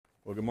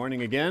Well, good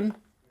morning again.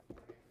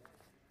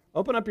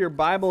 Open up your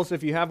Bibles,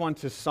 if you have one,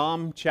 to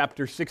Psalm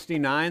chapter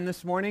 69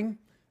 this morning,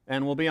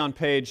 and we'll be on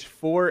page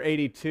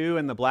 482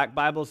 in the black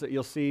Bibles that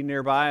you'll see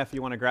nearby if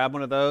you want to grab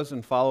one of those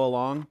and follow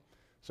along.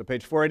 So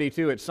page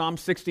 482, it's Psalm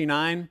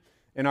 69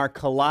 in our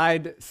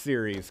Collide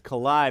series.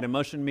 Collide,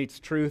 Emotion Meets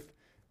Truth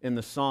in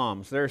the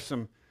Psalms. There are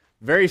some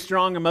very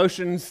strong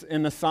emotions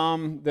in the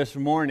Psalm this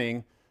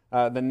morning.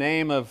 The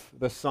name of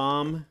the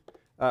Psalm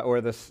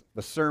or the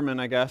sermon,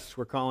 I guess,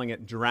 we're calling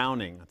it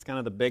Drowning. That's kind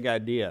of the big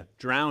idea.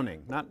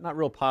 Drowning. Not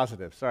real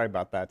positive. Sorry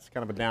about that. It's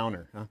kind of a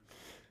downer.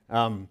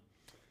 Huh?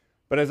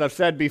 But as I've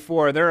said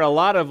before, there are a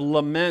lot of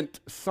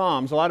lament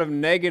psalms, a lot of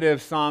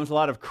negative psalms, a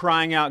lot of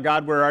crying out,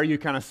 God, where are you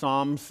kind of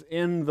psalms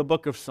in the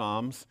book of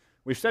Psalms.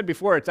 We've said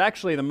before, it's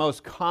actually the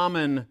most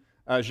common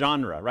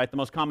genre, right? The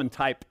most common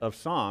type of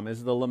psalm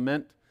is the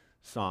lament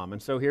psalm.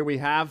 And so here we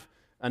have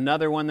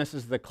another one. This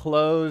is the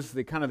close,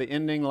 the kind of the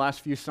ending, the last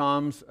few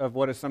Psalms of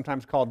what is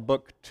sometimes called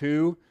Book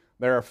 2.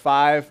 There are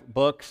 5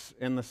 books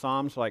in the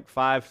Psalms, like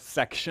 5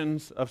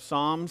 sections of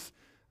Psalms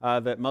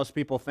that most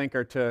people think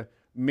are to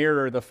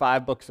mirror the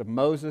 5 books of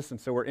Moses.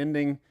 And so we're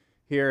ending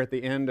here at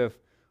the end of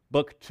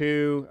Book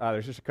 2.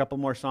 There's just a couple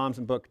more Psalms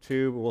in Book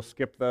 2, but we'll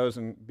skip those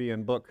and be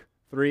in Book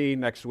 3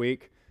 next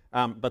week.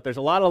 But there's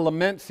a lot of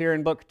laments here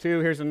in Book 2.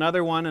 Here's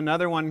another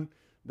one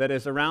that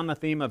is around the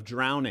theme of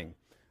drowning.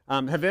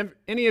 Have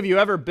any of you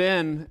ever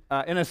been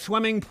in a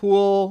swimming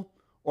pool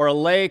or a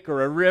lake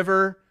or a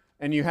river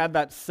and you had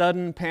that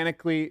sudden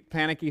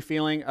panicky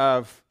feeling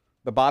of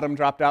the bottom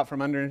dropped out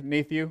from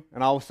underneath you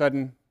and all of a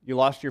sudden you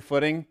lost your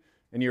footing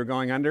and you were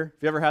going under? Have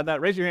you ever had that?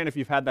 Raise your hand if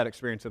you've had that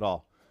experience at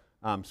all.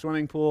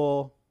 Swimming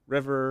pool,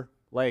 river,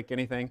 lake,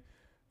 anything.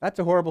 That's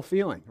a horrible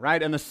feeling,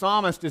 right? And the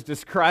psalmist is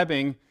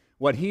describing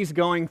what he's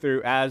going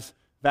through as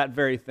that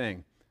very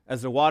thing.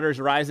 As the water's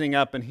rising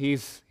up and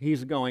he's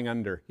going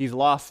under. He's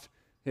lost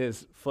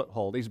his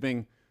foothold. He's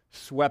being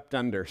swept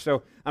under.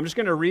 So I'm just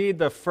going to read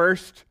the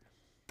first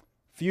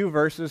few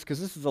verses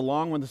because this is a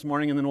long one this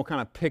morning, and then we'll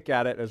kind of pick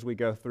at it as we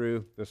go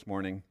through this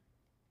morning.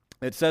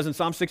 It says in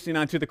Psalm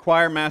 69, to the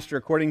choir master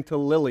according to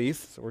lilies,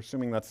 so we're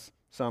assuming that's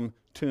some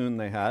tune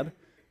they had,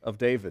 of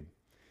David.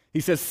 He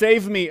says,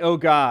 save me, O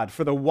God,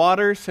 for the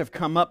waters have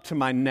come up to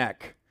my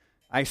neck.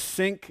 I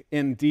sink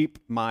in deep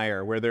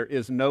mire where there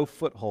is no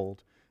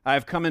foothold. I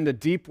have come into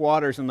deep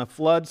waters, and the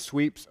flood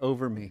sweeps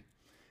over me.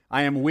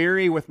 I am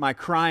weary with my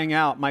crying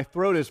out. My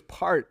throat is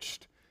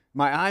parched.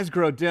 My eyes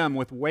grow dim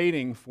with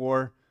waiting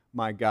for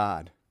my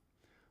God.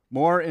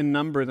 More in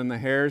number than the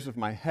hairs of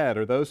my head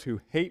are those who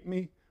hate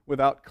me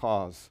without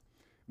cause.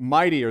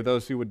 Mighty are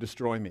those who would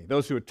destroy me,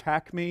 those who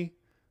attack me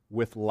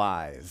with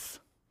lies.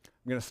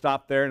 I'm going to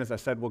stop there, and as I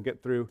said, we'll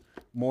get through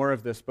more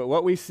of this. But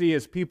what we see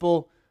is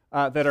people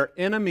that are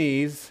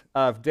enemies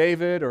of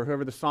David or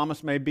whoever the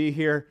psalmist may be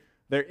here,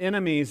 they're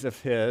enemies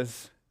of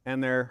his,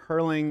 and they're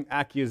hurling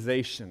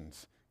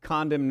accusations.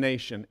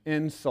 Condemnation,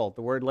 insult.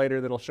 The word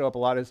later that'll show up a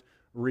lot is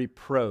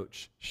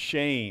reproach,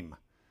 shame.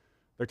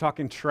 They're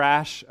talking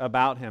trash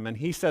about him. And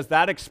he says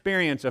that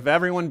experience of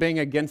everyone being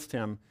against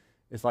him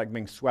is like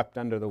being swept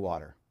under the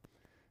water.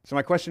 So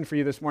my question for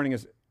you this morning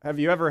is, have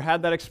you ever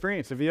had that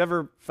experience? Have you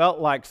ever felt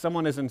like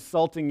someone is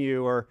insulting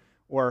you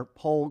or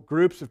whole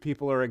groups of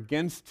people are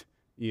against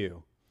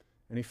you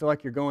and you feel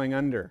like you're going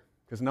under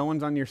because no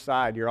one's on your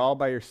side, you're all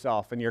by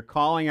yourself, and you're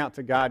calling out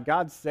to God,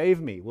 God,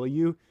 save me. Will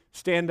you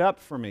stand up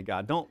for me,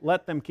 God? Don't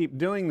let them keep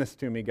doing this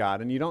to me,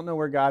 God. And you don't know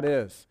where God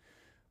is.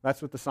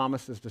 That's what the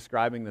psalmist is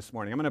describing this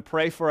morning. I'm going to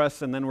pray for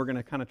us, and then we're going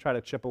to kind of try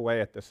to chip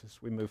away at this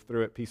as we move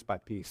through it piece by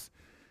piece.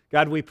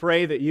 God, we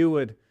pray that you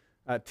would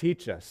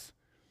teach us.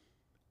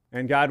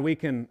 And God, we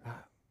can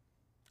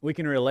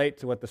relate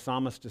to what the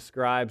psalmist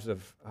describes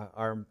of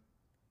our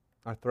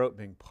throat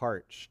being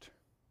parched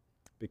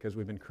because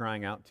we've been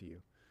crying out to you.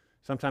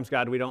 Sometimes,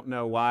 God, we don't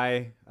know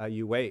why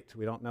you wait.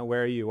 We don't know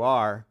where you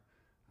are.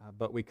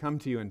 But we come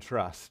to you in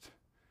trust,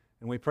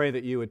 and we pray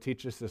that you would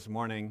teach us this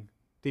morning,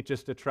 teach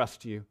us to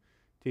trust you,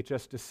 teach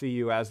us to see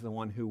you as the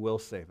one who will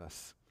save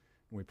us.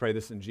 And we pray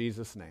this in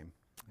Jesus' name.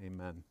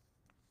 Amen.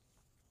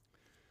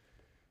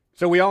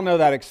 So we all know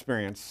that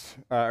experience,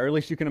 or at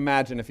least you can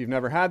imagine if you've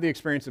never had the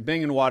experience of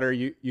being in water,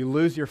 you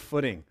lose your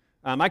footing.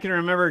 I can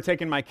remember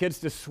taking my kids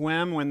to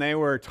swim when they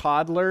were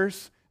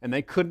toddlers, and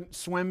they couldn't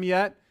swim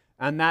yet,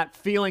 and that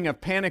feeling of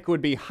panic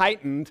would be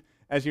heightened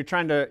as you're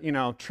trying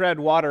to, tread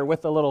water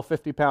with a little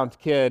 50-pound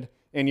kid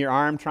in your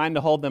arm, trying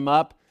to hold them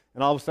up,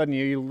 and all of a sudden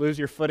you lose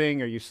your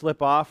footing or you slip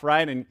off,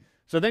 right? And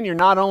so then you're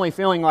not only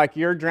feeling like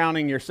you're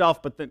drowning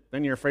yourself, but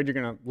then you're afraid you're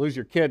going to lose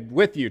your kid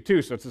with you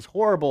too. So it's this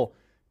horrible,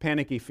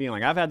 panicky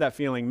feeling. I've had that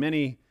feeling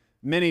many,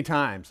 many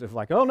times of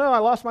like, oh no, I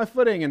lost my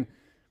footing. And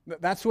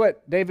that's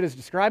what David is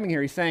describing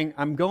here. He's saying,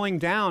 I'm going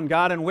down,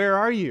 God, and where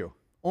are you?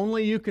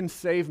 Only you can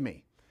save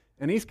me.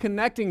 And he's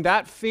connecting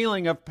that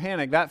feeling of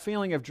panic, that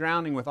feeling of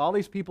drowning with all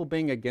these people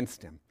being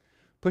against him,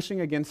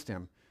 pushing against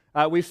him.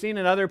 We've seen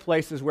in other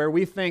places where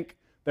we think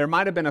there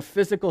might have been a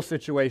physical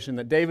situation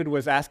that David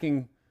was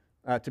asking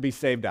to be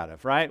saved out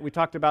of, right? We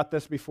talked about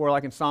this before,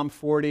 like in Psalm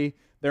 40.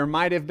 There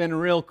might have been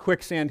real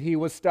quicksand he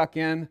was stuck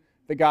in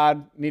that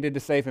God needed to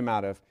save him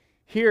out of.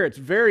 Here, it's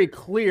very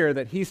clear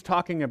that he's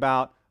talking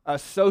about a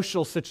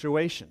social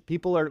situation.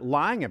 People are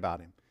lying about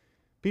him.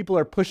 People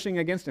are pushing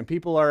against him.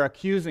 People are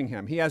accusing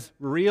him. He has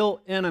real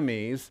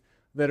enemies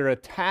that are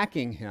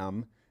attacking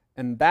him,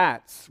 and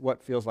that's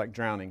what feels like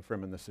drowning for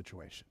him in this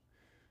situation.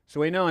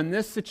 So we know in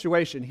this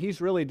situation, he's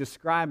really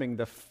describing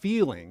the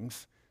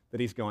feelings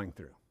that he's going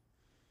through.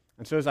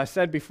 And so as I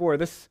said before,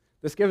 this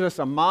gives us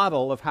a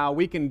model of how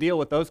we can deal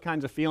with those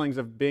kinds of feelings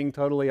of being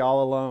totally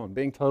all alone,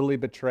 being totally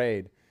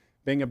betrayed,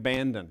 being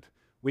abandoned.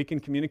 We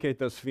can communicate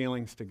those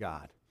feelings to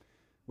God.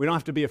 We don't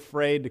have to be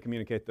afraid to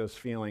communicate those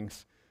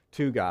feelings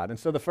to God. And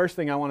so the first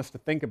thing I want us to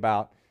think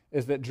about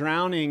is that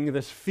drowning,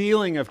 this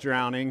feeling of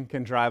drowning,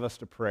 can drive us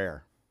to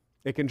prayer.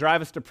 It can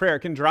drive us to prayer. It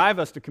can drive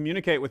us to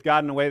communicate with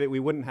God in a way that we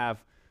wouldn't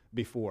have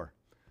before.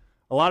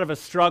 A lot of us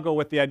struggle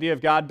with the idea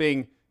of God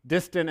being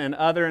distant and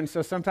other, and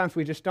so sometimes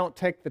we just don't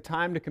take the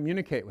time to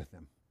communicate with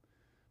him.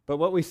 But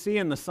what we see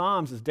in the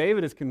Psalms is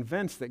David is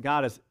convinced that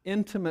God is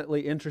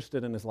intimately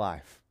interested in his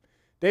life.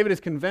 David is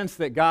convinced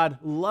that God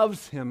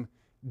loves him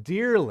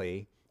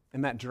dearly,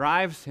 and that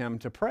drives him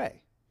to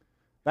pray.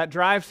 That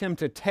drives him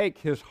to take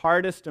his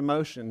hardest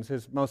emotions,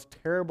 his most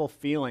terrible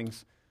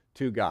feelings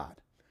to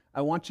God.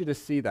 I want you to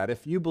see that.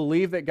 If you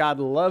believe that God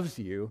loves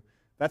you,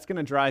 that's going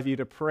to drive you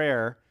to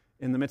prayer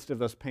in the midst of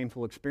those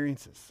painful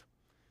experiences.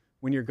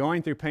 When you're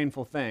going through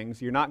painful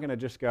things, you're not going to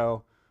just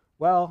go,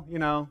 well,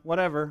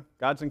 whatever,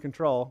 God's in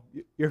control.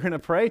 You're going to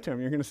pray to him.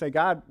 You're going to say,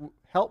 God,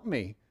 help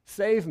me,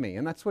 save me.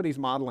 And that's what he's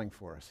modeling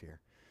for us here.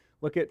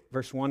 Look at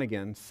verse 1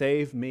 again.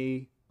 Save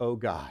me, O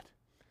God.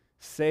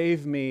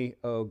 Save me,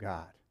 O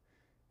God.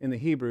 In the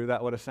Hebrew,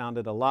 that would have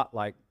sounded a lot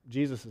like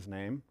Jesus'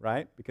 name,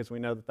 right? Because we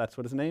know that that's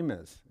what his name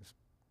is.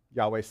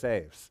 Yahweh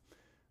saves.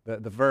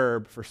 The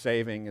verb for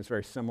saving is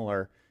very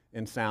similar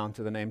in sound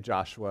to the name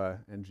Joshua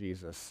and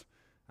Jesus.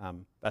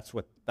 That's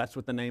what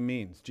the name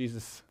means.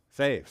 Jesus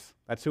saves.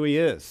 That's who he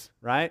is,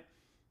 right?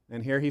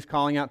 And here he's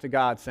calling out to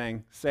God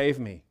saying, save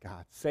me,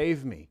 God.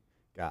 Save me,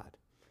 God.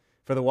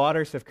 For the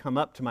waters have come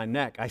up to my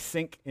neck. I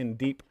sink in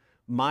deep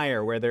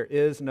mire where there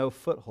is no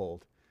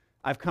foothold.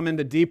 I've come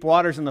into deep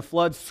waters and the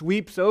flood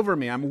sweeps over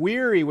me. I'm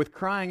weary with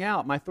crying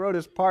out. My throat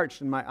is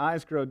parched and my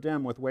eyes grow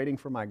dim with waiting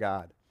for my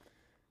God.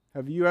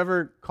 Have you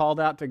ever called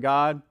out to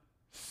God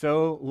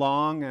so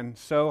long and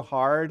so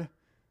hard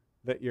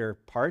that you're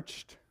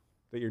parched,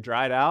 that you're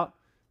dried out,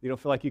 you don't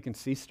feel like you can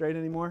see straight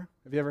anymore?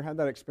 Have you ever had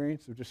that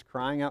experience of just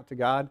crying out to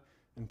God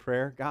in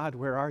prayer? God,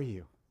 where are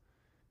you?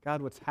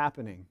 God, what's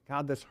happening?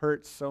 God, this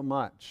hurts so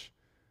much.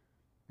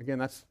 Again,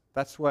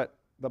 that's what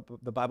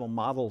the Bible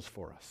models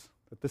for us.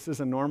 That this is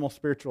a normal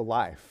spiritual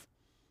life.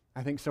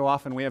 I think so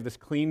often we have this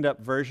cleaned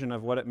up version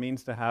of what it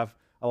means to have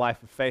a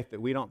life of faith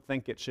that we don't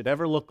think it should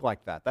ever look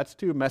like that. That's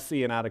too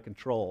messy and out of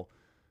control.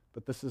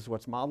 But this is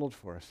what's modeled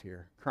for us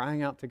here.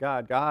 Crying out to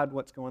God, God,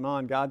 what's going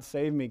on? God,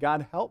 save me.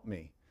 God, help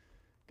me.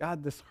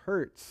 God, this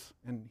hurts.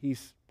 And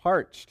he's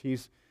parched.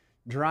 He's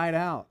dried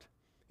out.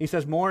 He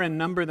says, more in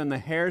number than the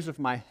hairs of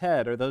my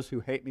head are those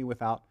who hate me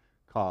without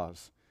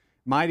cause.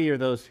 Mighty are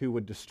those who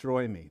would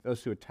destroy me,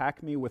 those who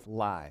attack me with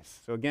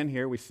lies. So again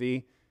here we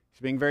see he's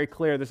being very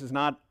clear. This is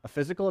not a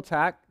physical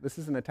attack. This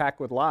is an attack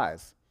with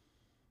lies.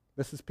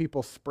 This is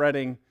people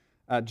spreading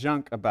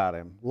junk about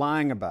him,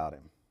 lying about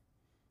him.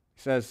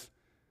 He says,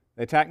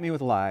 they attack me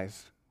with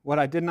lies. What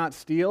I did not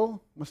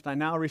steal, must I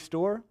now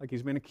restore? Like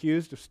he's been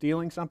accused of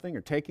stealing something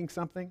or taking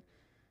something.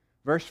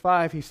 Verse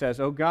 5, he says,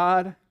 O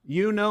God,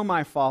 you know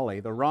my folly.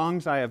 The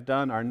wrongs I have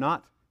done are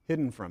not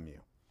hidden from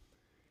you.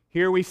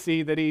 Here we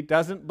see that he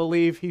doesn't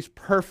believe he's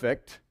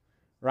perfect,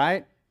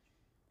 right?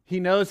 He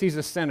knows he's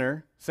a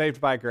sinner saved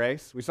by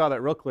grace. We saw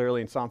that real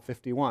clearly in Psalm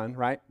 51,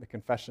 right? The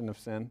confession of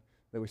sin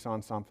that we saw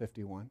in Psalm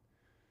 51.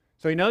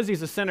 So he knows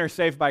he's a sinner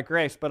saved by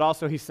grace, but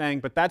also he's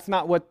saying, but that's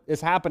not what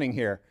is happening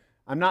here.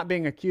 I'm not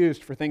being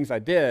accused for things I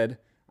did.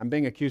 I'm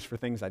being accused for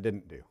things I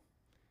didn't do.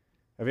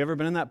 Have you ever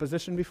been in that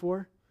position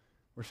before?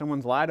 Where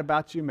someone's lied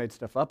about you, made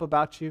stuff up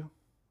about you?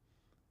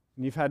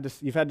 And you've had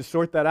to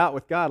sort that out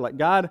with God. Like,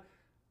 God,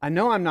 I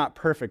know I'm not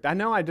perfect. I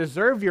know I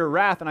deserve your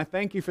wrath, and I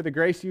thank you for the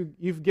grace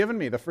you've given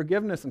me, the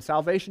forgiveness and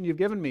salvation you've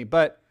given me.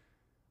 But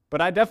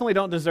I definitely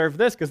don't deserve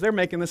this because they're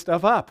making this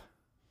stuff up.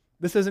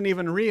 This isn't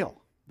even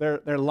real.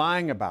 They're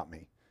lying about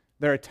me.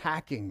 They're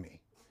attacking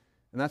me.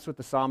 And that's what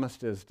the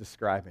psalmist is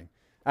describing.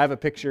 I have a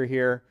picture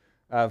here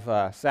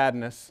of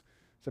sadness.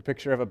 It's a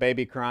picture of a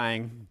baby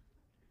crying.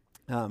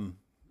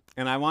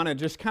 And I want to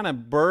just kind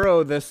of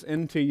burrow this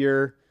into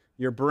your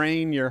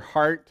brain, your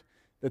heart,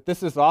 that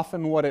this is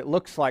often what it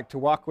looks like to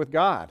walk with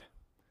God.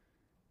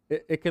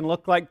 It can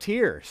look like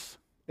tears.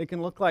 It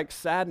can look like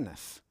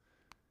sadness.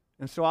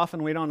 And so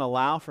often we don't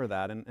allow for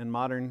that in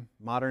modern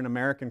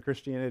American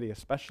Christianity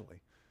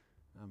especially.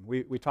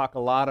 We talk a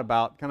lot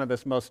about kind of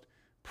this most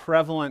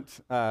prevalent,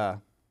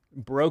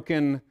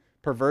 broken,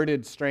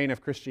 perverted strain of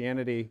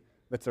Christianity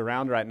that's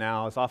around right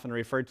now is often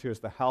referred to as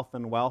the health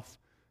and wealth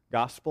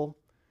gospel.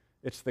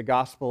 It's the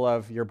gospel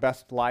of your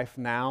best life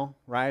now,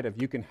 right?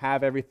 Of you can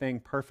have everything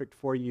perfect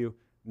for you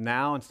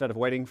now instead of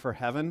waiting for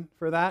heaven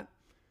for that.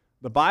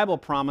 The Bible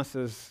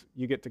promises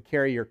you get to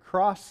carry your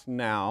cross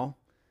now,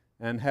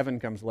 and heaven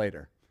comes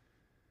later.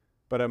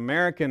 But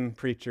American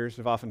preachers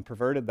have often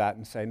perverted that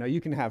and say, no, you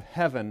can have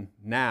heaven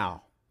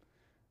now.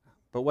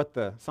 But what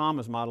the psalm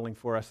is modeling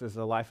for us is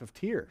a life of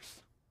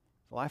tears,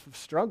 a life of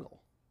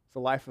struggle, it's a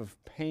life of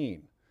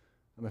pain.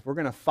 And if we're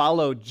going to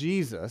follow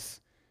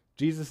Jesus,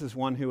 Jesus is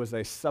one who is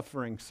a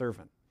suffering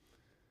servant.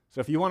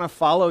 So if you want to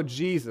follow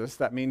Jesus,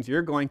 that means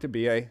you're going to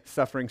be a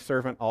suffering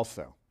servant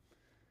also.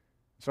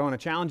 So I want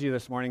to challenge you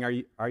this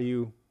morning, are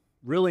you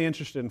really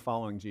interested in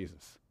following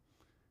Jesus?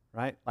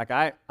 Right? Like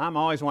I'm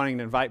always wanting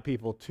to invite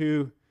people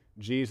to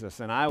Jesus,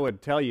 and I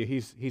would tell you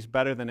he's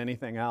better than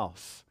anything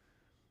else.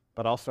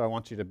 But also I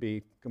want you to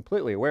be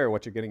completely aware of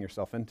what you're getting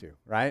yourself into,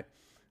 right?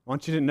 I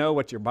want you to know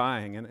what you're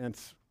buying, and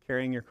it's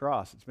carrying your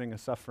cross. It's being a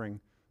suffering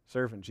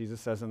servant.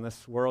 Jesus says, in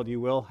this world you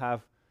will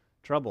have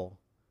trouble,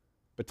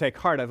 but take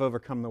heart, I've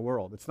overcome the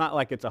world. It's not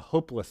like it's a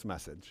hopeless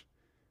message.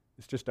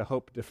 It's just a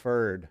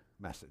hope-deferred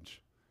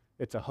message.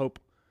 It's a hope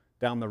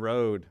down the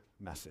road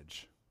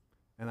message.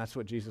 And that's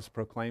what Jesus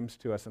proclaims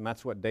to us, and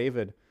that's what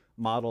David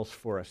models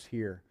for us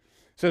here.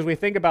 So as we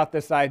think about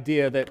this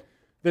idea that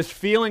this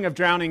feeling of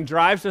drowning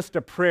drives us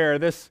to prayer,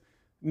 this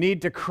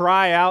need to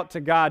cry out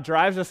to God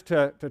drives us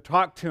to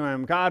talk to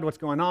Him. God, what's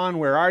going on?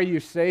 Where are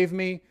you? Save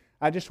me.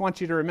 I just want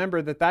you to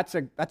remember that that's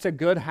a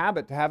good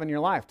habit to have in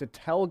your life, to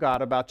tell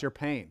God about your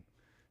pain,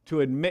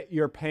 to admit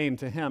your pain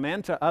to Him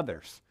and to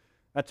others.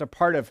 That's a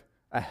part of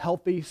a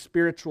healthy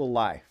spiritual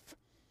life.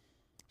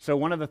 So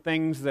one of the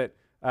things that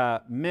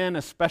men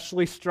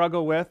especially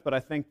struggle with, but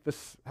I think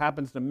this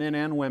happens to men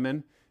and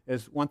women,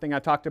 is one thing I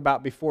talked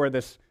about before,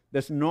 this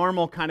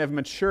normal kind of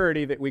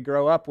maturity that we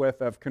grow up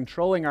with of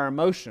controlling our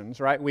emotions,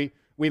 right? We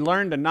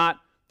learn to not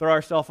throw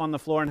ourselves on the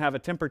floor and have a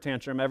temper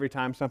tantrum every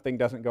time something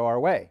doesn't go our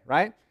way,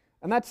 right?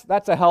 And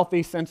that's a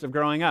healthy sense of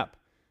growing up.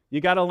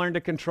 You got to learn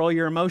to control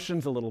your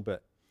emotions a little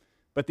bit.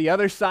 But the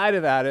other side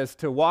of that is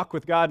to walk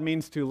with God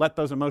means to let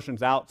those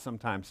emotions out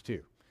sometimes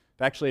too.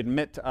 To actually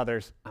admit to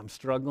others, I'm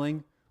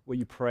struggling. Will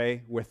you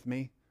pray with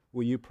me?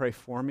 Will you pray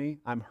for me?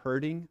 I'm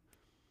hurting.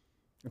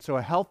 And so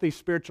a healthy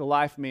spiritual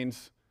life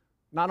means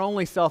not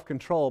only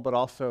self-control, but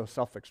also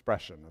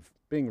self-expression of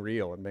being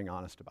real and being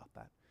honest about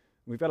that.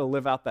 We've got to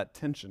live out that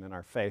tension in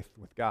our faith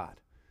with God.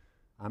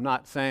 I'm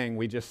not saying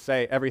we just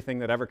say everything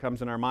that ever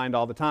comes in our mind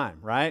all the time,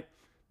 right?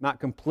 Not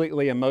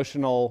completely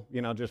emotional,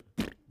 just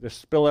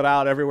spill it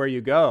out everywhere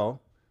you go,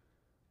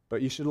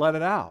 but you should let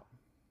it out,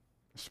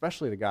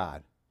 especially to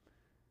God.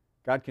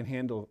 God can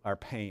handle our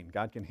pain.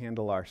 God can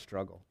handle our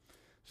struggle.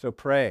 So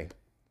pray.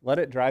 Let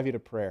it drive you to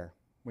prayer.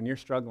 When you're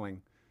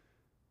struggling,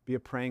 be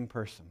a praying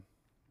person.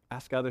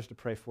 Ask others to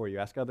pray for you.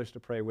 Ask others to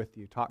pray with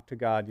you. Talk to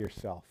God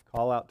yourself.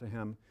 Call out to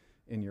Him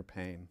in your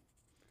pain.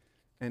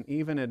 And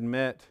even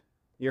admit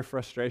your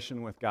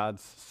frustration with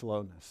God's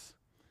slowness.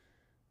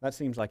 That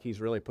seems like He's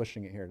really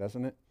pushing it here,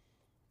 doesn't it?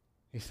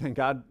 He's saying,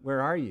 God,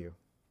 where are you?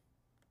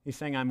 He's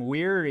saying, I'm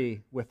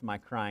weary with my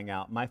crying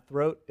out. My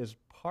throat is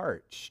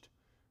parched.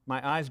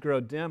 My eyes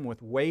grow dim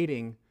with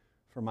waiting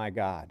for my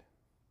God.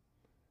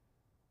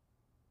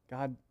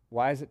 God,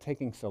 why is it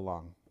taking so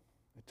long?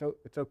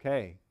 It's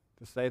okay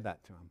to say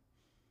that to Him.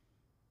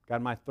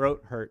 God, my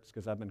throat hurts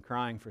because I've been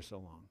crying for so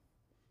long.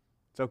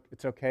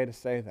 It's okay to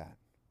say that.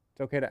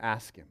 It's okay to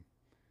ask Him.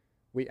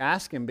 We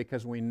ask Him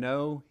because we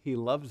know He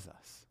loves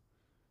us.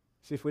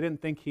 See, if we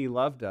didn't think He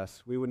loved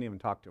us, we wouldn't even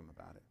talk to Him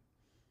about it.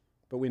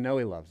 But we know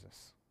He loves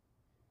us.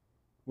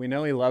 We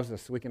know He loves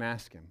us, so we can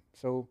ask Him.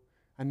 So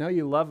I know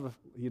you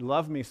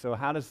love me, so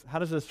how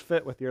does this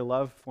fit with your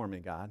love for me,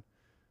 God?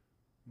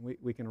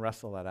 We can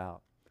wrestle that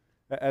out.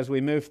 As we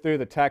move through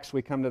the text,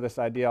 we come to this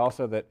idea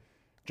also that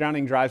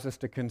drowning drives us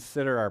to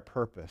consider our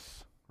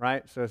purpose,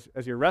 right? So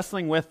as you're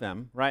wrestling with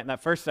Him, right, in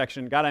that first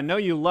section, God, I know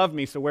you love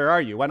me, so where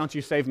are you? Why don't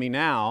you save me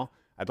now?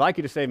 I'd like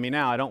you to save me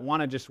now. I don't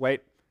want to just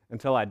wait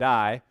until I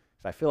die,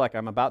 because I feel like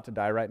I'm about to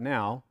die right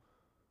now.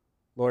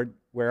 Lord,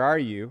 where are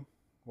you?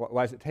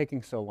 Why is it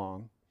taking so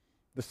long?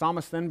 The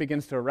psalmist then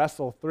begins to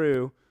wrestle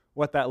through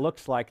what that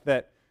looks like,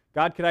 that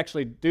God could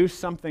actually do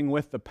something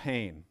with the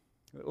pain.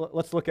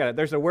 Let's look at it.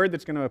 There's a word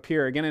that's going to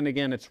appear again and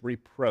again. It's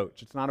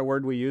reproach. It's not a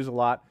word we use a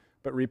lot,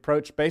 but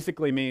reproach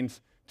basically means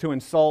to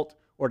insult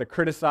or to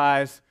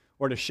criticize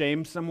or to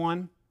shame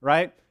someone,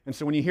 right? And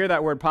so when you hear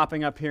that word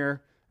popping up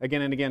here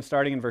again and again,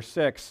 starting in verse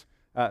 6,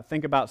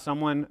 think about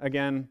someone,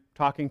 again,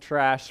 talking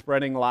trash,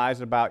 spreading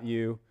lies about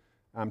you.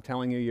 I'm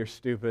telling you you're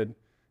stupid.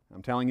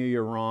 I'm telling you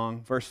you're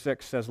wrong. Verse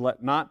 6 says,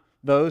 let not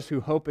those who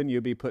hope in you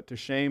be put to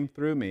shame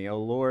through me,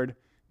 O Lord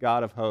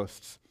God of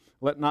hosts.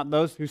 Let not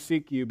those who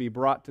seek you be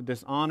brought to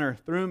dishonor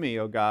through me,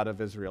 O God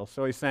of Israel.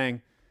 So he's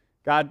saying,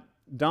 God,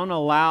 don't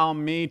allow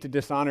me to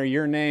dishonor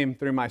your name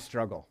through my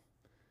struggle.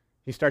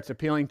 He starts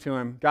appealing to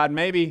him. God,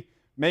 maybe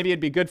it'd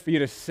be good for you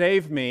to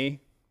save me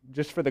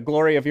just for the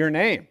glory of your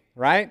name,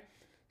 right?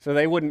 So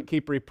they wouldn't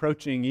keep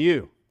reproaching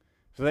you.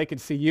 So they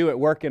could see you at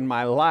work in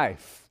my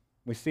life.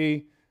 We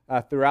see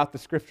throughout the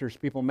Scriptures,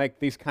 people make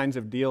these kinds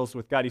of deals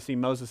with God. You see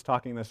Moses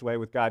talking this way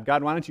with God.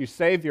 God, why don't you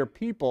save your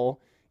people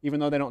even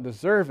though they don't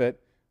deserve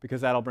it,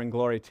 because that'll bring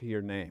glory to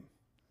your name,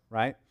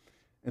 right?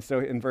 And so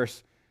in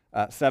verse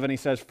 7 he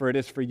says, "For it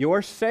is for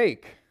your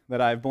sake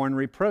that I have borne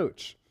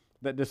reproach,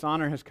 that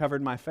dishonor has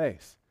covered my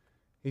face."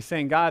 He's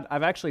saying, God,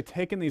 I've actually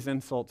taken these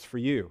insults for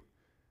you.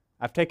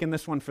 I've taken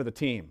this one for the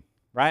team,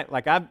 right?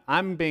 Like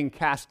I'm being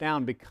cast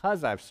down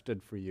because I've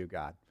stood for you,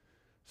 God.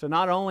 So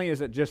not only is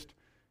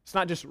it's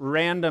not just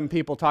random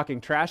people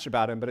talking trash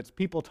about him, but it's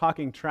people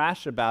talking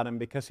trash about him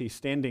because he's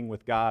standing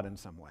with God in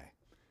some way.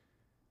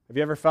 Have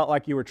you ever felt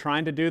like you were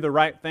trying to do the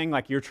right thing,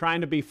 like you're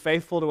trying to be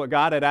faithful to what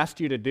God had asked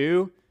you to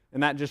do,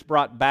 and that just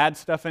brought bad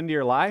stuff into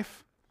your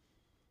life?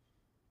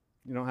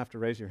 You don't have to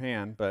raise your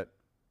hand, but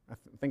I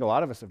think a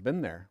lot of us have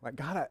been there. Like,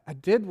 God, I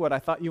did what I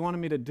thought you wanted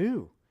me to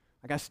do.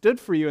 Like, I stood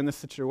for you in this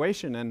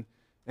situation, and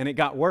it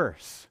got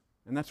worse.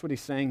 And that's what he's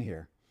saying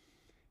here.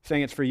 He's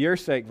saying, it's for your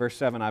sake, verse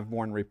 7, I've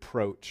borne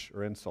reproach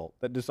or insult,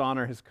 that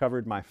dishonor has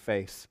covered my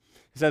face.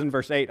 He says in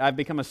verse 8, I've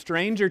become a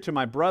stranger to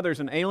my brothers,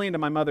 an alien to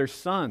my mother's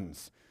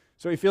sons.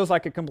 So he feels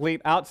like a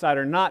complete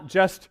outsider, not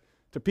just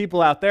to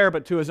people out there,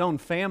 but to his own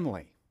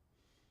family.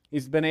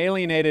 He's been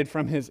alienated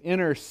from his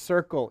inner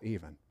circle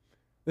even.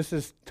 This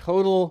is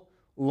total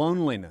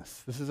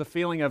loneliness. This is a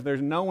feeling of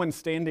there's no one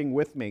standing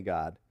with me,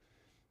 God.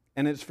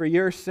 And it's for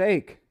your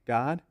sake,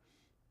 God.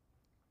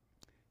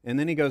 And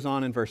then he goes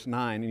on in verse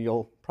 9, and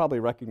you'll probably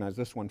recognize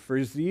this one.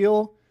 For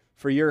zeal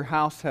for your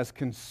house has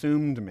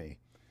consumed me,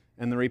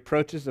 and the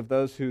reproaches of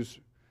those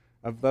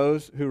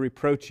who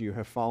reproach you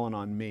have fallen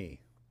on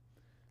me.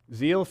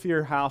 Zeal for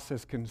your house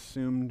has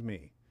consumed me.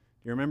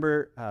 Do you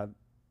remember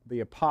the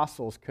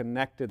apostles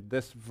connected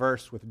this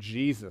verse with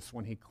Jesus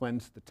when he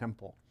cleansed the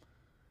temple?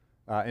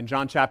 In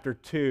John chapter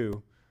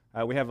 2,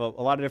 we have a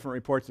lot of different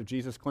reports of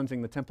Jesus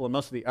cleansing the temple. In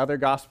most of the other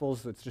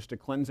Gospels, it's just a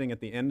cleansing at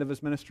the end of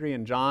his ministry.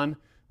 In John,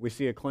 we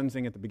see a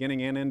cleansing at the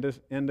beginning and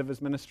end of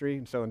his ministry.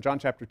 And so in John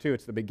chapter 2,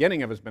 it's the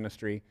beginning of his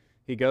ministry.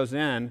 He goes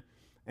in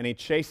and he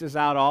chases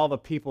out all the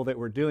people that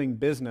were doing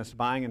business,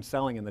 buying and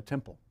selling in the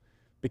temple.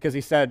 Because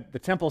he said the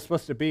temple is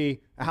supposed to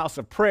be a house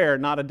of prayer,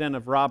 not a den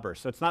of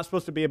robbers. So it's not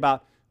supposed to be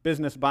about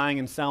business, buying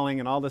and selling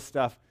and all this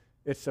stuff.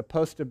 It's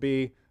supposed to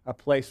be a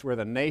place where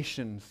the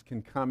nations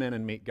can come in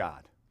and meet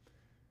God.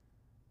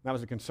 That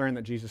was a concern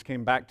that Jesus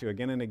came back to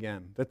again and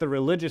again, that the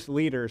religious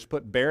leaders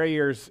put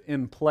barriers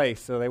in place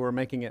so they were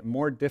making it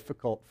more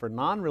difficult for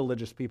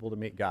non-religious people to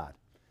meet God.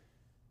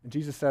 And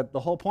Jesus said,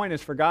 the whole point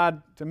is for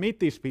God to meet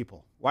these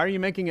people. Why are you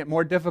making it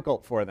more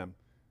difficult for them?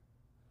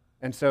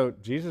 And so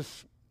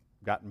Jesus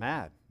got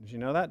mad. Did you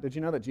know that? Did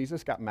you know that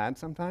Jesus got mad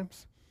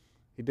sometimes?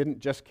 He didn't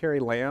just carry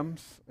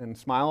lambs and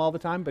smile all the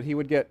time, but he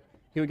would get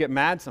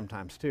mad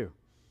sometimes too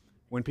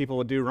when people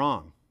would do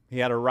wrong. He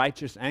had a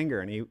righteous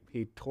anger, and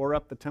he tore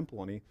up the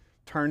temple, and he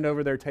turned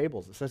over their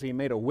tables. It says he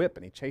made a whip,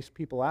 and he chased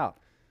people out.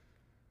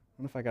 I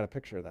don't know if I got a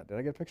picture of that. Did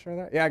I get a picture of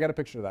that? Yeah, I got a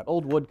picture of that.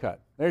 Old woodcut.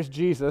 There's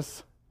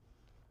Jesus.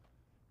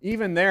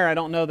 Even there, I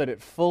don't know that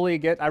it fully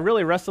I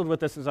really wrestled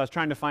with this as I was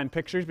trying to find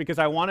pictures, because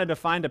I wanted to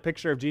find a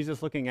picture of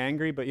Jesus looking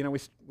angry, but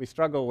we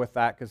struggle with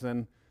that, because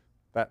then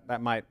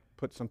that might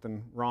put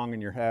something wrong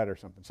in your head or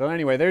something. So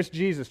anyway, there's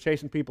Jesus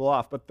chasing people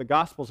off, but the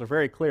Gospels are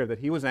very clear that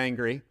he was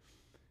angry.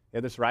 He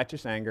had this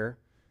righteous anger,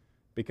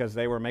 because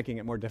they were making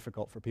it more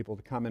difficult for people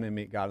to come in and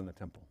meet God in the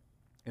temple.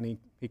 And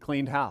he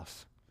cleaned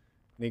house,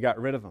 and he got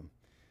rid of them.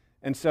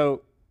 And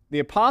so the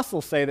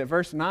apostles say that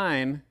verse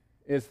 9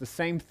 is the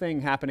same thing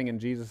happening in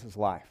Jesus'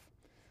 life.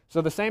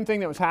 So the same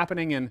thing that was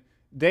happening in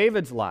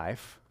David's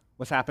life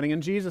was happening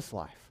in Jesus'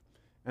 life.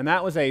 And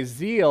that was a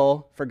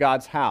zeal for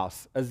God's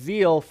house, a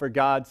zeal for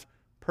God's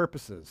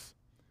purposes.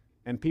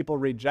 And people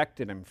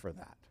rejected him for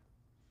that.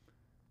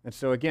 And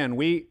so again,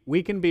 we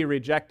can be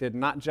rejected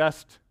not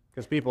just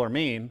because people are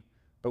mean,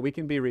 but we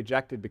can be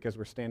rejected because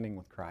we're standing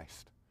with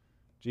Christ.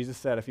 Jesus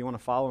said, if you want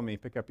to follow me,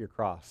 pick up your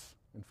cross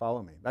and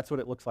follow me. That's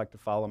what it looks like to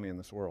follow me in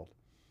this world.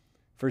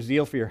 For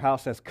zeal for your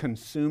house has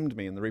consumed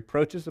me, and the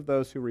reproaches of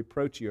those who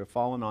reproach you have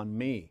fallen on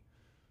me.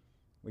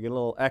 We get a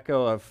little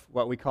echo of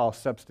what we call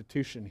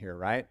substitution here,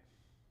 right?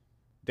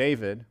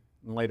 David,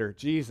 and later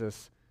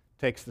Jesus,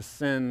 takes the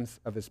sins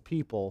of his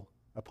people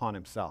upon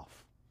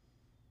himself.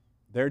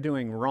 They're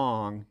doing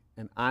wrong,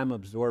 and I'm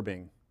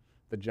absorbing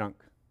the junk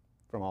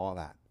from all of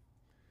that.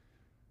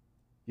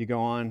 You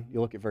go on,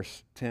 you look at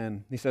verse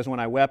 10. He says,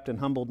 when I wept and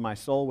humbled my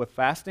soul with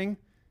fasting,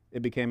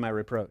 it became my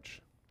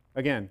reproach.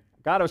 Again,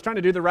 God, I was trying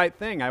to do the right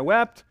thing. I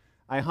wept,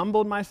 I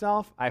humbled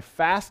myself, I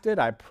fasted,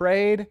 I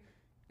prayed,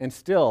 and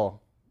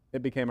still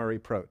it became a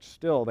reproach.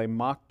 Still, they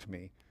mocked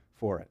me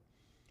for it.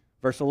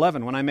 Verse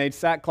 11, when I made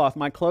sackcloth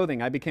my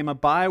clothing, I became a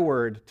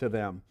byword to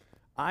them.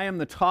 I am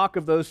the talk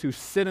of those who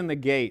sit in the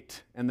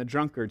gate, and the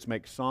drunkards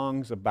make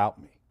songs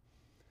about me.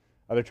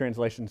 Other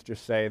translations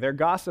just say, they're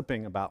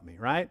gossiping about me,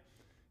 right?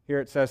 Here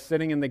it says,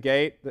 sitting in the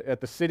gate,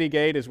 at the city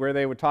gate is where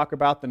they would talk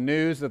about the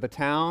news of the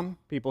town,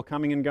 people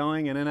coming and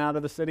going in and out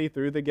of the city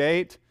through the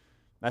gate.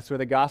 That's where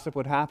the gossip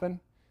would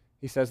happen.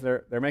 He says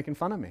they're making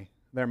fun of me.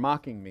 They're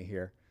mocking me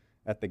here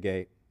at the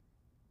gate.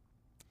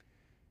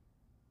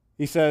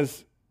 He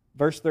says,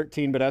 verse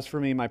 13, but as for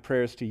me, my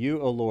prayers to you,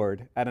 O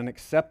Lord, at an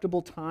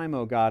acceptable time,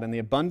 O God, in the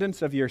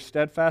abundance of your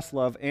steadfast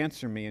love,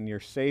 answer me in your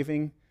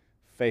saving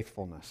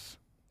faithfulness.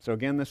 So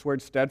again, this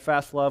word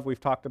steadfast love we've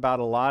talked about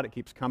a lot. It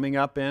keeps coming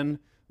up in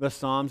the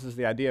Psalms as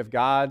the idea of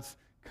God's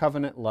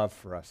covenant love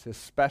for us, his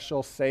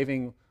special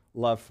saving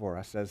love for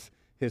us as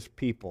his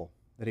people,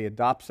 that he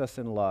adopts us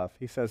in love.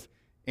 He says,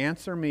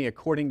 answer me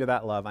according to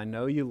that love. I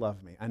know you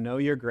love me. I know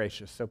you're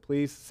gracious, so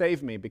please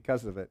save me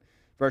because of it.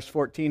 Verse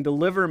 14,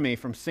 deliver me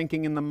from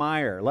sinking in the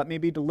mire. Let me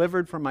be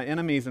delivered from my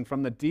enemies and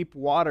from the deep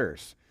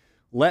waters.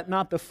 Let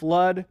not the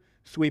flood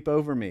sweep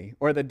over me,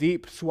 or the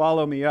deep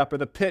swallow me up, or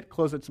the pit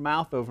close its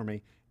mouth over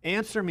me.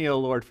 Answer me, O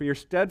Lord, for your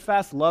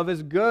steadfast love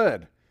is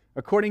good.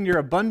 According to your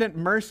abundant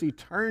mercy,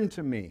 turn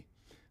to me.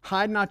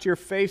 Hide not your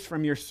face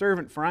from your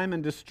servant, for I am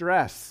in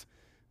distress.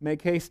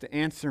 Make haste to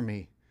answer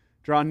me.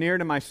 Draw near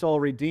to my soul,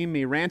 redeem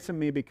me, ransom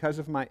me because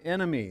of my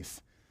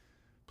enemies.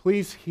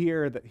 Please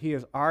hear that he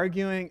is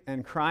arguing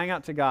and crying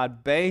out to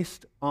God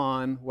based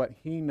on what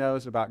he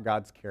knows about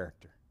God's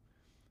character.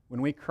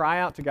 When we cry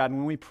out to God and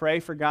when we pray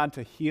for God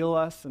to heal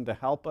us and to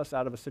help us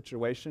out of a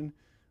situation,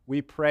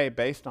 we pray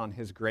based on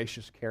his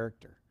gracious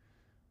character.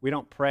 We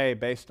don't pray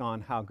based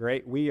on how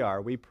great we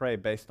are. We pray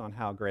based on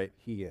how great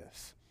he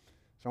is.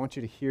 So I want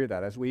you to hear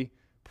that. As we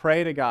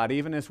pray to God,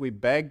 even as we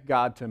beg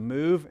God to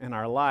move in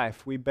our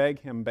life, we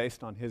beg him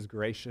based on his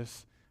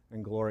gracious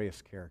and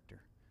glorious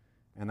character.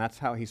 And that's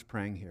how he's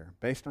praying here.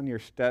 Based on your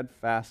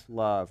steadfast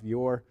love,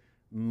 your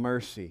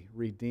mercy,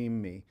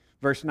 redeem me.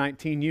 Verse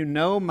 19, you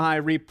know my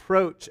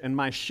reproach and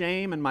my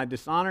shame and my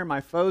dishonor. My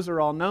foes are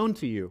all known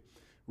to you.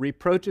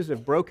 Reproaches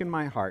have broken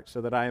my heart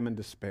so that I am in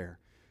despair.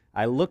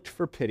 I looked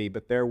for pity,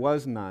 but there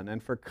was none,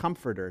 and for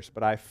comforters,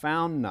 but I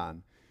found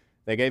none.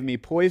 They gave me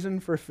poison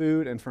for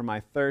food, and for my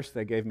thirst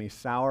they gave me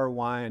sour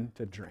wine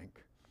to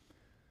drink.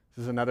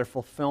 This is another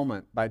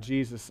fulfillment by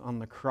Jesus on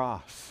the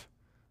cross.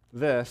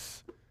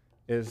 This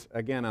is,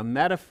 again, a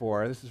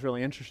metaphor. This is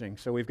really interesting.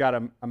 So we've got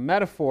a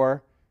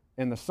metaphor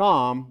in the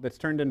psalm that's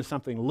turned into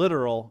something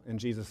literal in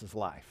Jesus'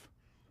 life,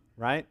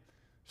 right?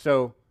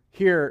 So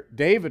here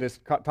David is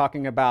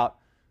talking about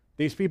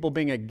these people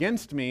being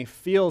against me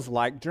feels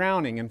like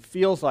drowning and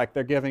feels like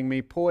they're giving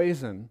me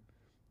poison.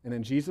 And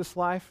in Jesus'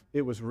 life,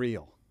 it was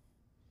real.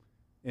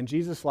 In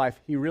Jesus' life,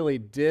 he really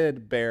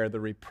did bear the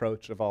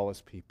reproach of all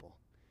his people.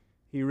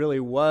 He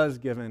really was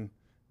given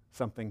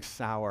something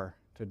sour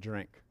to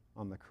drink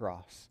on the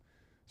cross.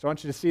 So I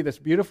want you to see this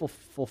beautiful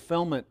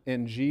fulfillment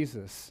in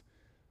Jesus.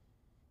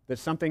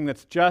 That's something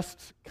that's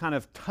just kind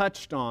of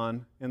touched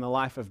on in the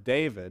life of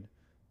David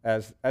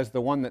as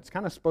the one that's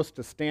kind of supposed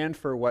to stand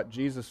for what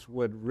Jesus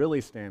would really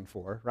stand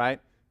for,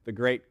 right? The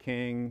great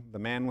king, the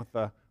man with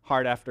the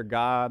heart after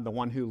God, the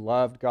one who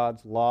loved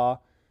God's law.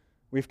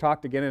 We've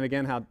talked again and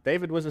again how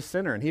David was a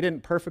sinner, and he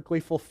didn't perfectly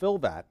fulfill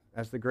that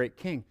as the great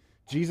king.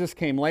 Jesus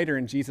came later,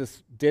 and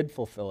Jesus did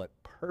fulfill it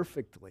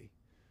perfectly.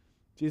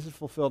 Jesus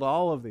fulfilled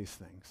all of these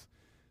things.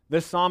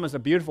 This psalm is a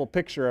beautiful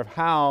picture of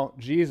how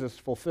Jesus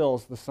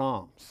fulfills the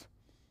psalms,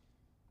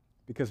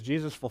 because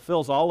Jesus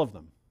fulfills all of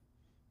them.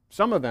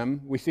 Some of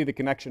them, we see the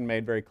connection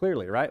made very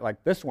clearly, right?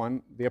 Like this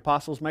one, the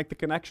apostles make the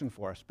connection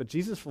for us. But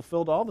Jesus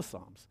fulfilled all the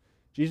Psalms.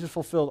 Jesus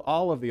fulfilled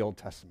all of the Old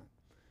Testament.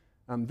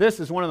 This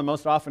is one of the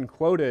most often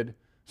quoted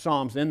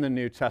Psalms in the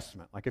New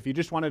Testament. Like if you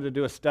just wanted to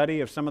do a study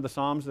of some of the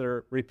Psalms that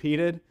are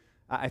repeated,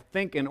 I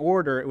think in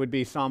order it would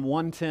be Psalm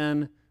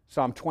 110,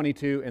 Psalm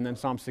 22, and then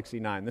Psalm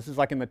 69. This is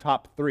like in the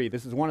top three.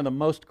 This is one of the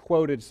most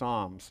quoted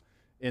Psalms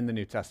in the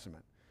New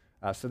Testament.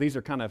 So these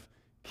are kind of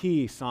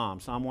key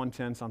Psalms, Psalm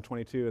 110, Psalm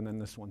 22, and then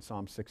this one,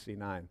 Psalm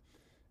 69.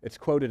 It's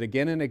quoted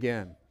again and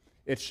again.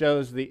 It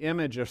shows the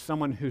image of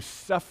someone who's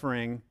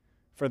suffering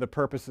for the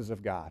purposes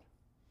of God.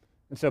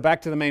 And so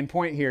back to the main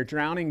point here,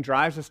 drowning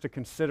drives us to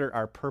consider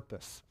our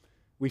purpose.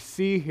 We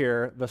see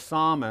here the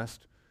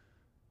psalmist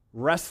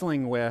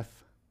wrestling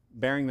with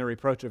bearing the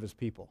reproach of his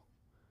people.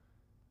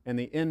 And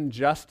the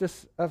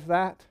injustice of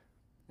that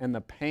and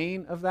the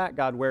pain of that.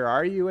 God, where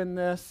are you in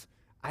this?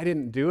 I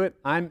didn't do it.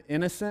 I'm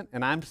innocent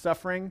and I'm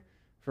suffering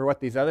for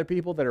what these other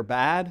people that are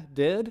bad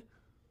did.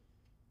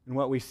 And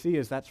what we see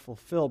is that's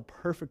fulfilled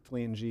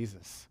perfectly in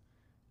Jesus.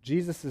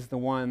 Jesus is the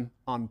one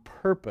on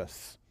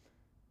purpose,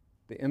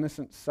 the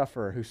innocent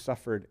sufferer who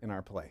suffered in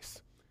our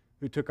place,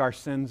 who took our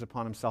sins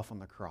upon himself on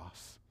the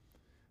cross.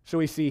 So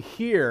we see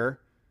here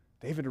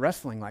David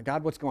wrestling like,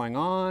 God, what's going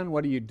on?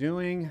 What are you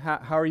doing?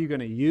 How are you going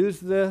to use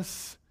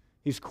this?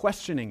 He's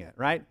questioning it,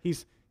 right?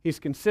 He's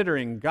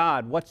considering,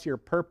 God, what's your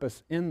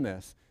purpose in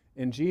this?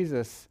 In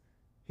Jesus,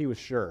 he was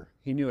sure.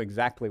 He knew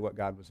exactly what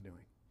God was doing.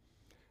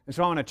 And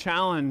so I want to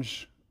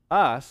challenge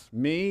us,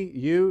 me,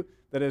 you,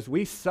 that as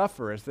we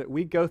suffer, as that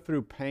we go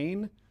through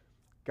pain,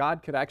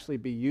 God could actually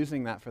be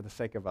using that for the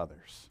sake of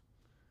others.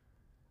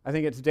 I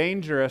think it's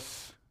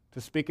dangerous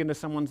to speak into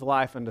someone's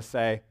life and to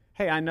say,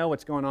 hey, I know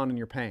what's going on in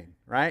your pain,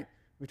 right?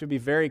 We have to be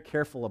very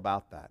careful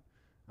about that.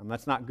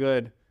 That's not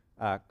good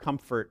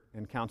comfort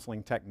and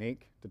counseling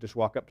technique to just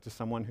walk up to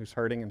someone who's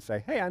hurting and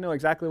say, hey, I know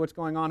exactly what's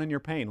going on in your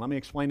pain. Let me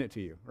explain it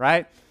to you,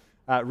 right?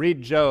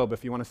 Read Job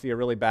if you want to see a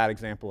really bad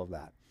example of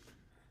that.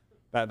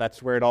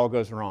 That's where it all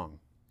goes wrong.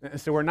 And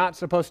so we're not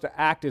supposed to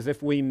act as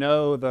if we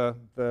know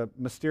the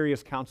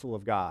mysterious counsel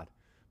of God.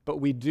 But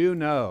we do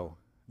know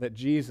that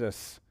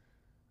Jesus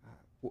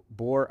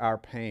bore our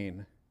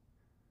pain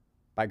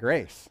by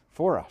grace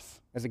for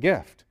us as a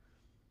gift,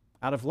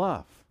 out of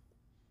love.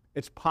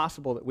 It's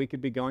possible that we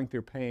could be going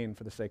through pain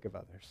for the sake of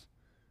others.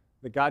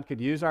 That God could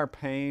use our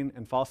pain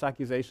and false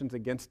accusations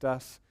against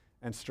us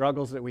and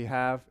struggles that we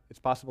have. It's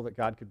possible that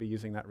God could be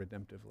using that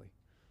redemptively.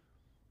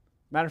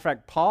 Matter of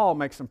fact, Paul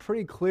makes some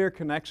pretty clear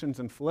connections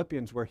in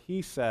Philippians where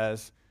he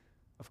says,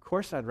 of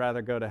course I'd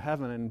rather go to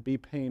heaven and be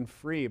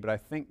pain-free, but I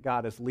think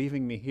God is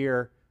leaving me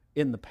here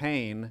in the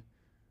pain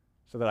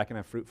so that I can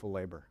have fruitful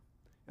labor.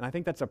 And I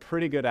think that's a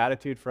pretty good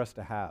attitude for us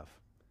to have.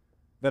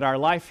 That our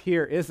life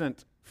here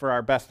isn't for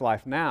our best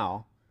life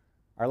now.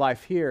 Our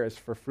life here is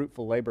for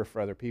fruitful labor for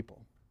other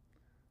people.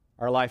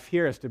 Our life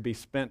here is to be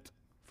spent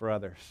for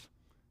others,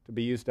 to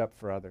be used up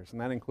for others.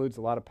 And that includes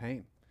a lot of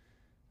pain.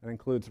 That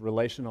includes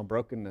relational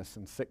brokenness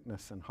and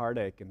sickness and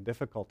heartache and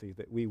difficulty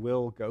that we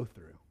will go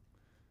through.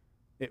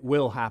 It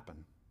will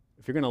happen.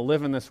 If you're going to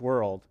live in this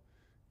world,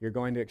 you're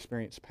going to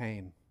experience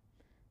pain.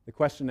 The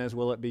question is,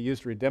 will it be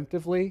used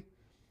redemptively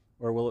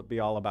or will it be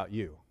all about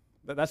you?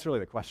 That's really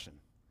the question.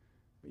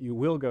 You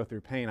will go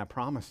through pain, I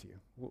promise you.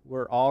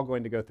 We're all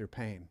going to go through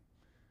pain.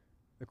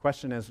 The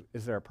question is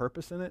there a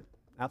purpose in it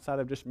outside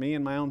of just me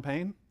and my own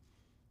pain?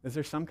 Is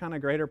there some kind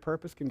of greater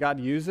purpose? Can God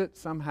use it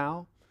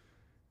somehow?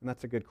 And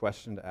that's a good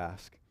question to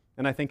ask.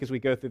 And I think as we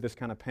go through this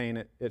kind of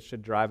pain, it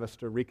should drive us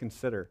to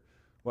reconsider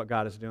what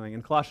God is doing.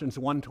 In Colossians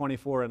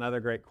 1:24, another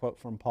great quote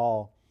from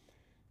Paul,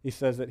 he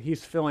says that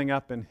he's filling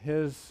up in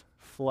his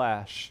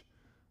flesh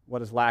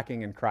what is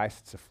lacking in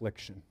Christ's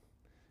affliction.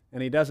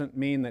 And he doesn't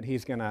mean that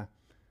he's going to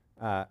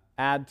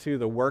add to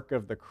the work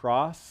of the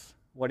cross.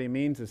 What he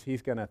means is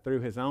he's going to,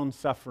 through his own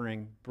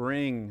suffering,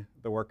 bring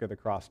the work of the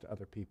cross to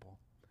other people.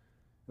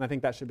 And I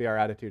think that should be our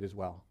attitude as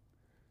well.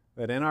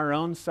 That in our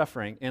own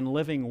suffering, in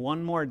living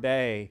one more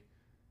day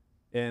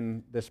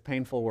in this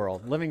painful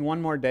world, living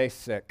one more day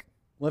sick,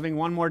 living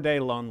one more day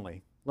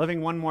lonely,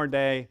 living one more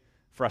day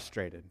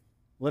frustrated,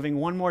 living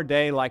one more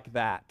day like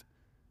that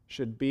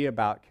should be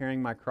about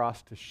carrying my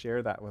cross to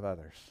share that with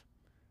others.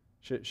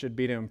 Should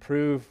be to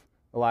improve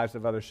the lives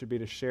of others, should be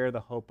to share the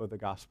hope of the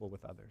gospel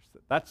with others.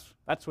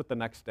 That's what the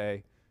next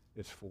day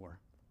is for.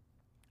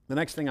 The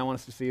next thing I want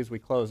us to see as we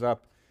close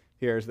up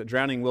here is that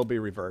drowning will be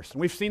reversed.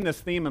 And we've seen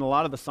this theme in a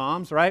lot of the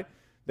Psalms, right?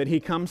 That he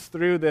comes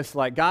through this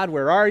like, God,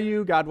 where are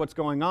you? God, what's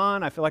going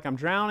on? I feel like I'm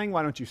drowning.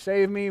 Why don't you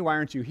save me? Why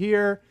aren't you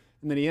here?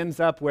 And then he ends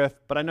up with,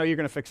 but I know you're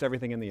going to fix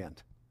everything in the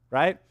end,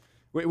 right?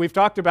 We've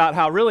talked about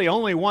how really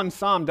only one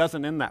psalm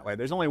doesn't end that way.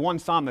 There's only one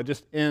psalm that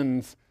just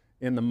ends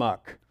in the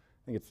muck.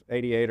 I think it's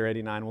 88 or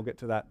 89. We'll get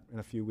to that in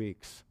a few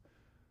weeks.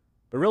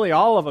 But really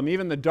all of them,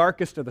 even the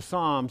darkest of the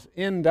psalms,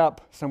 end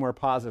up somewhere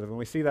positive. And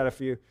we see that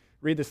if you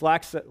read this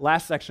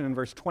last section in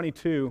verse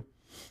 22.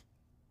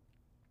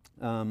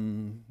 Where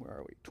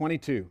are we?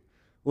 22.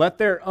 Let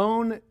their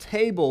own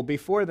table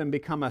before them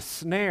become a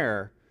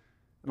snare,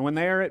 and when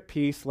they are at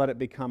peace, let it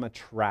become a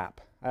trap.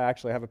 I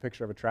actually have a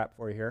picture of a trap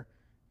for you here.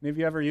 Any of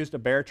you ever used a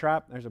bear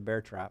trap? There's a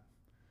bear trap.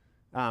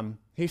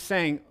 He's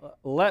saying,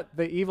 let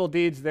the evil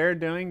deeds they're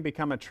doing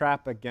become a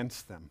trap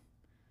against them.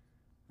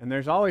 And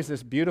there's always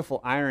this beautiful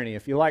irony.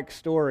 If you like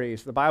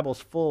stories, the Bible's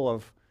full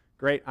of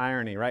great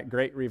irony, right?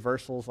 Great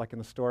reversals, like in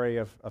the story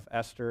of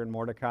Esther and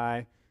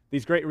Mordecai.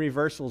 These great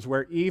reversals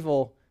where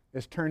evil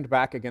is turned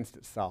back against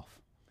itself.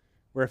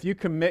 Where if you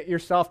commit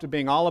yourself to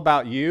being all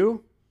about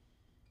you,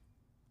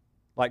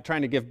 like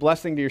trying to give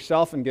blessing to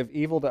yourself and give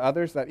evil to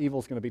others, that evil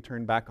is going to be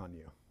turned back on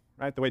you.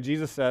 Right? The way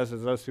Jesus says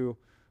is those who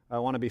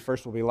want to be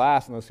first will be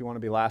last, and those who want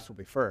to be last will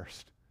be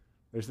first.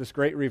 There's this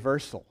great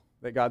reversal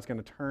that God's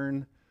going to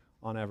turn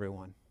on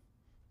everyone.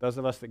 Those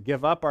of us that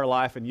give up our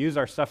life and use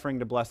our suffering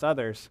to bless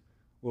others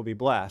will be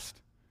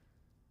blessed.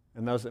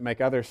 And those that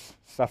make others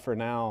suffer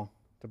now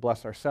to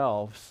bless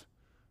ourselves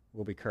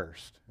will be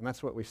cursed. And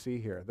that's what we see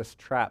here, this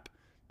trap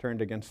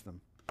turned against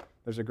them.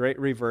 There's a great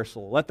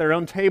reversal. Let their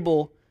own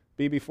table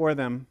be before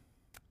them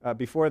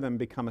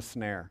become a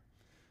snare.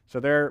 So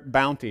their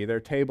bounty,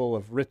 their table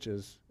of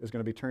riches, is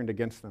going to be turned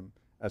against them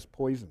as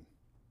poison.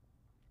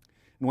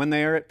 And when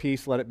they are at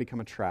peace, let it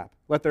become a trap.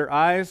 Let their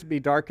eyes be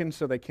darkened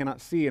so they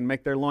cannot see, and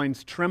make their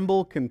loins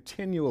tremble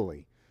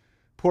continually.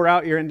 Pour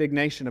out your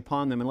indignation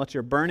upon them, and let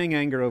your burning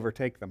anger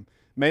overtake them.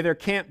 May their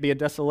camp be a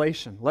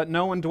desolation. Let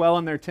no one dwell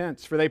in their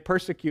tents, for they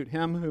persecute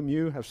him whom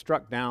you have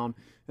struck down,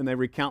 and they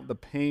recount the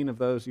pain of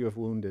those you have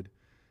wounded.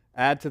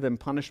 Add to them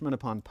punishment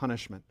upon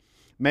punishment.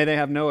 May they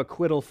have no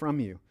acquittal from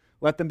you.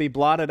 Let them be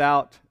blotted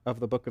out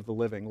of the book of the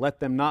living. Let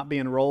them not be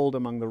enrolled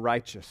among the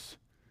righteous.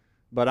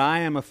 But I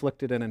am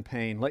afflicted and in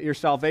pain. Let your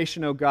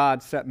salvation, O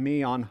God, set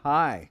me on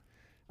high.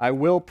 I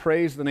will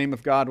praise the name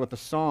of God with a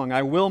song.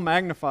 I will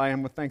magnify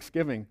him with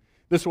thanksgiving.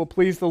 This will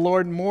please the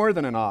Lord more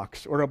than an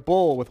ox or a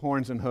bull with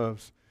horns and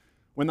hooves.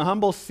 When the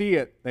humble see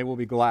it, they will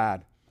be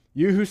glad.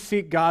 You who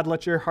seek God,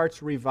 let your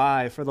hearts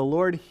revive. For the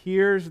Lord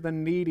hears the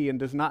needy and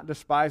does not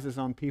despise his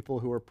own people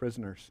who are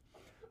prisoners.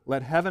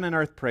 Let heaven and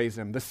earth praise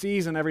him, the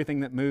seas and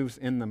everything that moves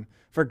in them.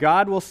 For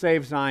God will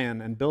save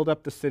Zion and build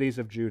up the cities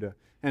of Judah,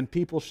 and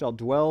people shall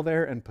dwell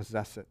there and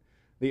possess it.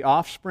 The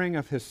offspring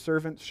of his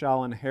servants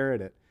shall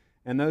inherit it,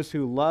 and those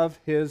who love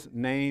his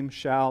name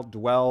shall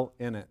dwell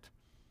in it.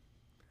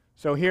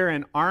 So here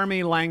in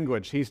army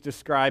language, he's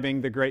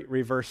describing the great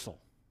reversal.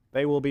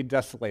 They will be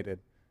desolated.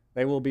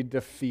 They will be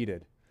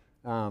defeated.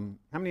 How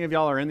many of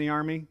y'all are in the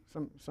army?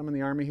 Some in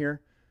the army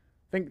here?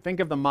 Think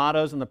of the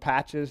mottos and the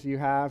patches you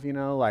have,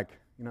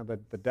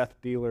 the death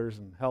dealers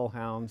and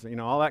hellhounds,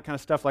 all that kind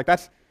of stuff. Like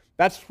that's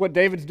what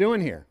David's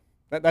doing here.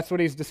 That's what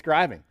he's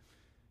describing.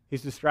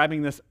 He's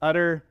describing this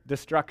utter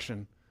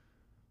destruction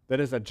that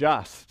is a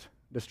just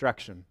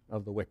destruction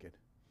of the wicked.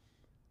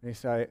 And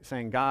he's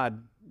saying,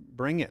 God,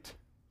 bring it.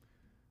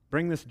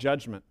 Bring this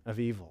judgment of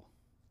evil.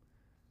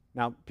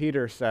 Now,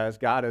 Peter says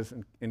God is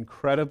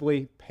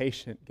incredibly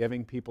patient,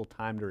 giving people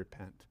time to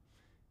repent.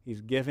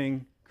 He's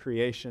giving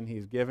creation,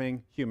 he's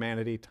giving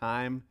humanity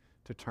time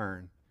to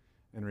turn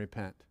and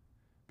repent.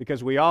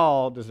 Because we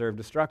all deserve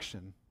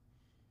destruction.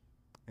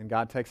 And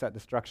God takes that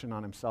destruction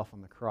on himself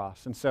on the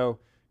cross. And so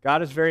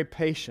God is very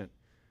patient.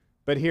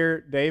 But here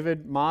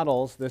David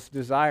models this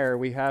desire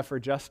we have for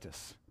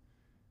justice.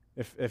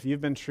 If you've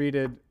been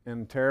treated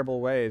in terrible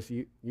ways,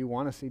 you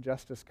want to see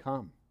justice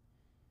come.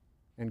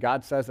 And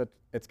God says that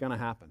it's going to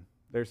happen.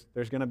 There's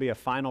going to be a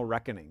final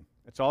reckoning.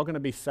 It's all going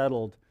to be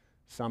settled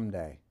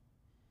someday.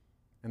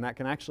 And that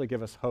can actually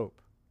give us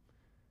hope.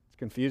 It's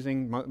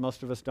confusing.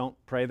 Most of us don't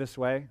pray this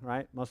way,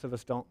 right? Most of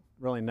us don't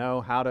really know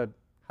how to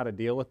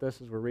deal with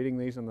this as we're reading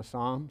these in the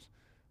Psalms.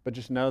 But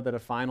just know that a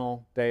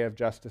final day of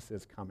justice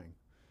is coming.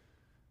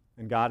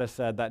 And God has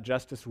said that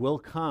justice will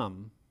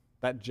come,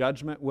 that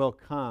judgment will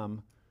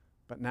come,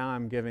 but now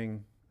I'm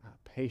giving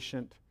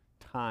patient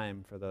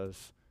time for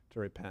those to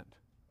repent,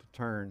 to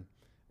turn,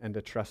 and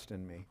to trust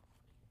in me.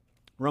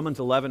 Romans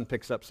 11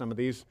 picks up some of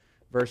these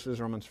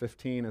verses. Romans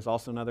 15 is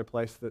also another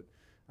place that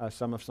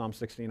some of Psalm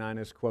 69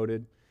 is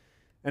quoted.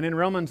 And in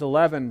Romans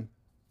 11,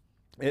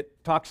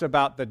 it talks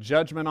about the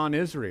judgment on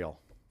Israel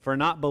for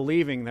not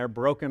believing they're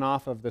broken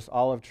off of this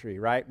olive tree,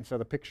 right? And so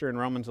the picture in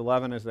Romans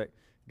 11 is that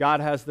God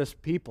has this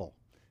people,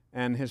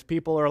 and his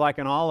people are like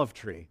an olive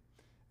tree.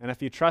 And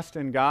if you trust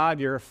in God,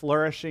 you're a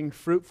flourishing,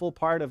 fruitful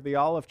part of the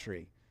olive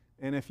tree.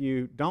 And if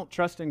you don't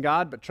trust in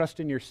God but trust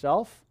in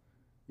yourself,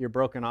 you're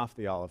broken off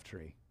the olive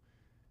tree.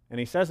 And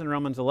he says in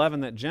Romans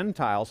 11 that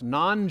Gentiles,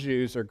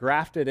 non-Jews, are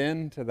grafted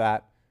into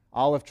that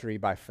olive tree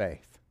by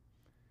faith.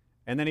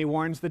 And then he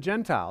warns the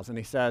Gentiles, and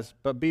he says,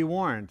 but be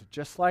warned,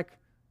 just like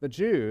the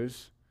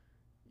Jews,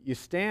 you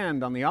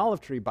stand on the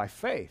olive tree by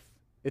faith.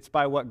 It's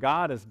by what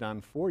God has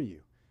done for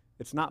you.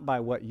 It's not by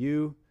what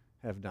you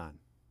have done.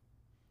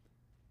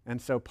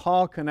 And so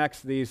Paul connects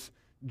these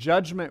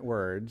judgment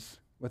words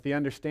with the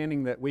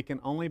understanding that we can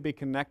only be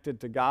connected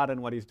to God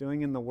and what he's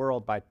doing in the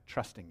world by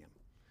trusting him.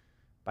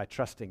 By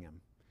trusting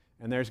him.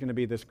 And there's going to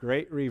be this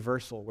great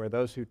reversal where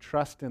those who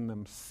trust in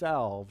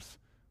themselves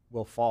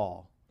will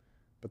fall,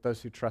 but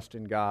those who trust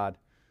in God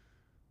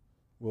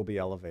will be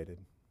elevated.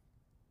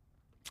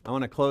 I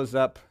want to close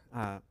up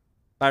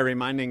by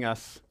reminding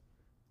us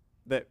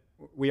that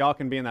we all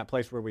can be in that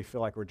place where we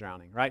feel like we're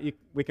drowning, right?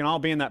 We can all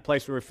be in that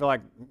place where we feel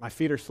like my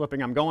feet are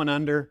slipping, I'm going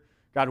under.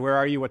 God, where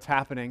are you? What's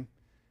happening?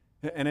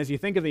 And as you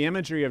think of the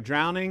imagery of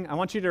drowning, I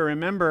want you to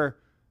remember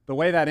the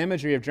way that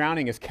imagery of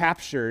drowning is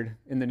captured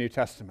in the New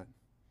Testament.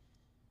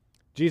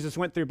 Jesus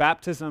went through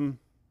baptism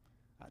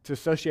to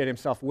associate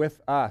himself with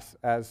us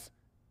as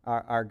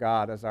our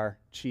God, as our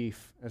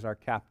chief, as our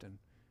captain.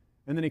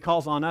 And then he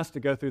calls on us to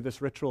go through this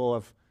ritual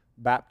of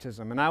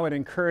baptism. And I would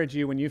encourage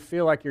you, when you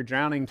feel like you're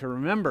drowning, to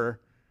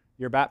remember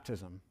your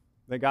baptism.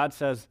 That God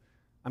says,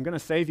 I'm going to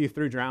save you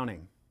through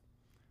drowning.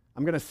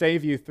 I'm going to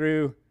save you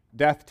through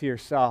death to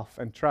yourself,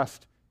 and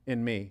trust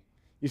in me.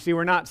 You see,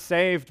 we're not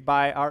saved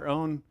by our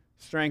own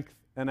strength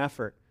and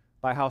effort,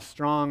 by how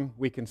strong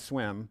we can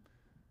swim.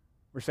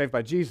 We're saved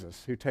by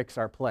Jesus, who takes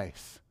our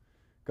place.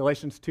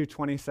 Galatians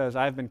 2:20 says,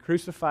 I have been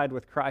crucified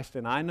with Christ,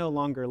 and I no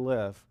longer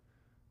live,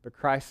 but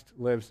Christ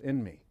lives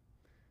in me.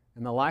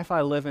 And the life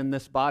I live in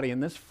this body, in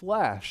this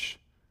flesh,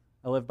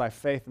 I live by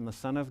faith in the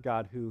Son of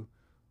God who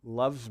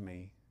loves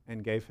me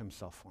and gave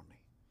himself for me.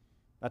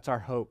 That's our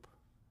hope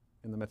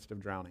in the midst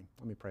of drowning.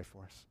 Let me pray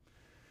for us.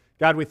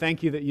 God, we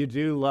thank you that you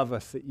do love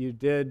us, that you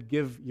did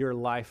give your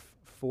life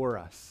for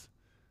us.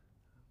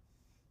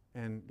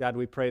 And God,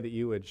 we pray that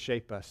you would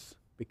shape us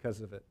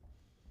because of it.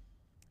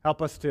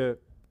 Help us to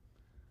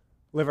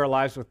live our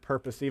lives with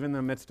purpose, even in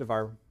the midst of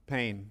our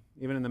pain,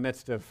 even in the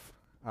midst of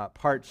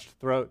parched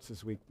throats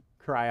as we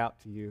cry out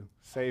to you.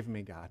 Save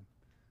me, God.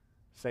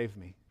 Save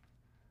me.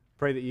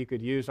 Pray that you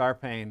could use our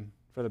pain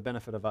for the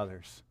benefit of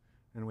others.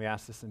 And we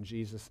ask this in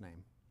Jesus'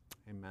 name.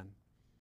 Amen.